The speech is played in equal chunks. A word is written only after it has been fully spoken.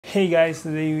Hey guys,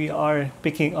 today we are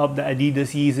picking up the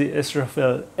Adidas Yeezy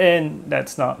ISRAFIL, and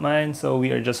that's not mine, so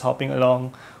we are just hopping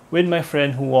along with my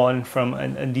friend who won from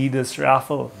an Adidas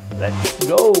raffle. Let's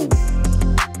go!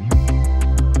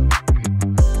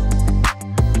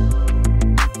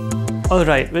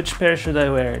 Alright, which pair should I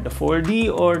wear? The 4D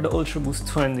or the Ultra Boost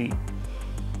 20?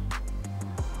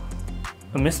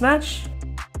 A mismatch?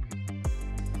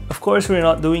 Of course, we're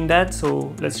not doing that,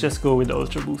 so let's just go with the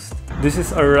Ultra Boost. This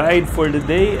is a ride for the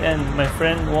day, and my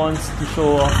friend wants to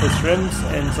show off his rims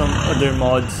and some other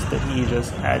mods that he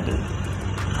just added.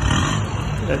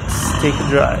 Let's take a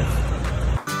drive.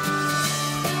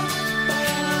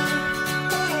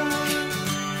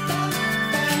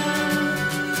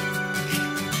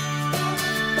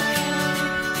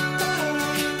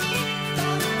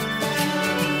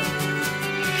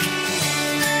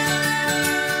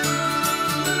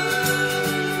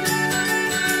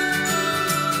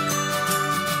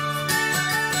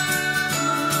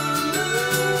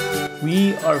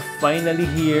 We are finally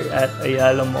here at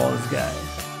Ayala Malls, guys.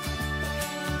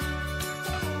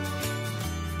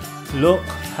 Look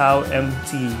how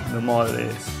empty the mall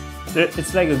is.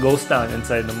 It's like a ghost town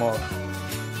inside the mall.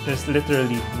 There's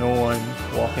literally no one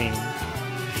walking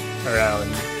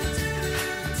around.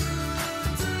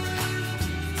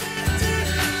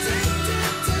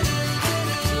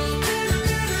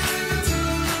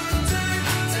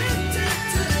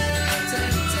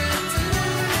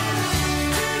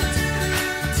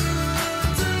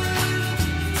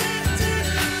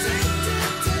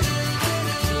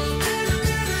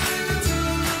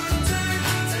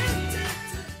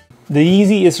 The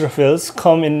Yeezy ISRAFILs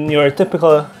come in your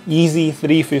typical Yeezy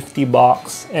 350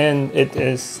 box, and it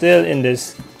is still in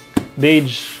this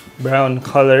beige brown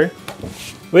color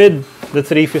with the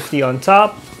 350 on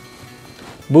top,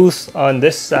 Boost on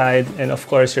this side, and of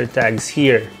course your tags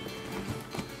here.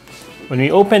 When we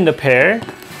open the pair,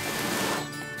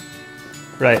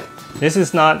 right, this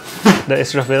is not the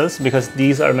ISRAFILs because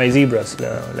these are my zebras.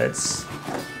 Let's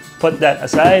put that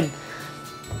aside.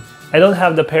 I don't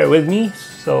have the pair with me,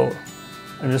 so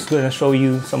I'm just going to show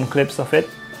you some clips of it.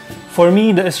 For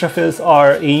me, the ISRAFILs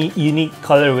are a unique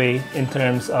colorway in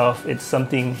terms of it's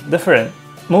something different.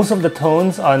 Most of the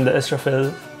tones on the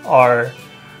ISRAFIL are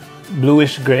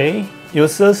bluish gray. You'll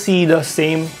still see the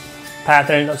same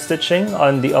pattern of stitching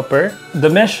on the upper. The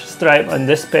mesh stripe on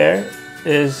this pair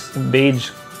is beige,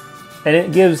 and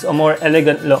it gives a more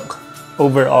elegant look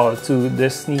overall to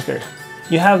this sneaker.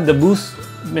 You have the Boost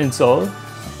midsole.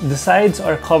 The sides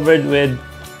are covered with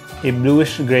a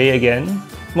bluish gray again.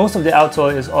 Most of the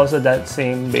outsole is also that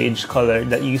same beige color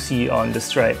that you see on the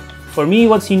stripe. For me,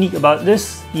 what's unique about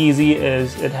this Yeezy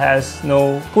is it has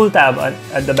no pull tab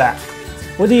at the back.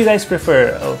 What do you guys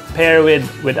prefer? A pair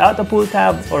without the pull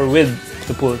tab or with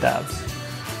the pull tabs?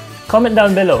 Comment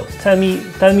down below. Tell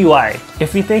me why.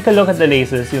 If we take a look at the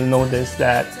laces, you'll notice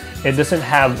that it doesn't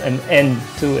have an end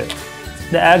to it.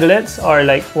 The aglets are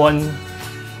like one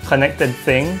connected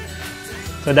thing,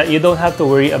 so that you don't have to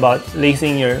worry about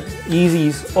lacing your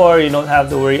Yeezys, or you don't have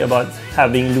to worry about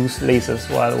having loose laces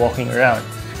while walking around.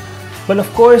 But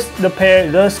of course, the pair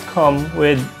does come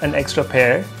with an extra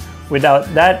pair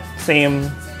without that same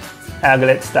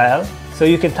aglet style, so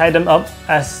you can tie them up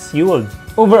as you would.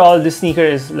 Overall, this sneaker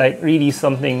is like really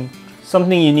something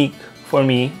unique for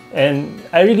me, and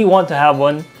I really want to have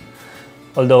one,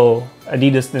 although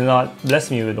Adidas did not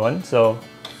bless me with one. So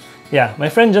yeah, my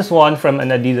friend just won from an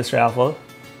Adidas raffle.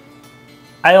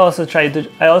 I also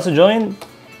joined.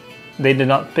 They did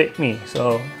not pick me.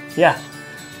 So yeah,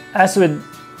 as with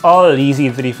all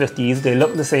Yeezy 350s, they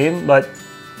look the same, but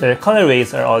their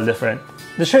colorways are all different.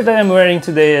 The shirt that I'm wearing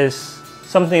today is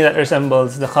something that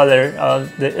resembles the color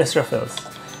of the ISRAFILs,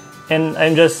 and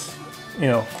I'm just,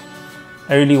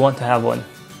 I really want to have one.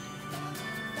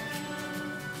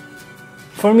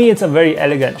 For me, it's a very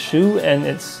elegant shoe, and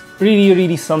it's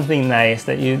really something nice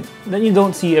that you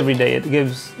don't see every day. It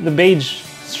gives the beige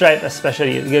stripe,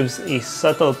 especially, it gives a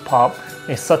subtle pop,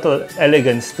 a subtle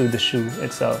elegance to the shoe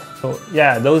itself. So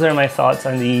yeah, those are my thoughts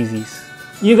on the Yeezys.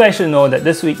 You guys should know that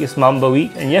this week is Mamba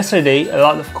week, and yesterday a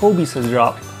lot of Kobe's has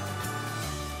dropped,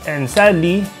 and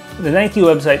sadly the Nike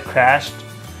website crashed.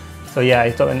 So yeah,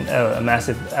 I took a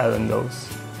massive L on those.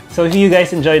 So if you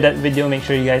guys enjoyed that video, make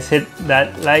sure you guys hit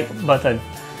that like button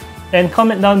and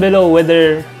comment down below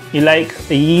whether you like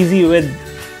a Yeezy with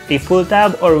a pull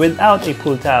tab or without a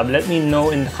pull tab. Let me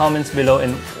know in the comments below,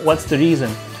 and what's the reason.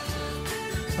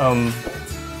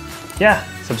 Yeah,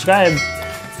 subscribe.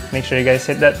 Make sure you guys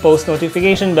hit that post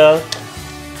notification bell.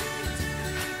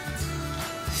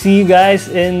 See you guys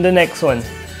in the next one.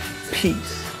 Peace.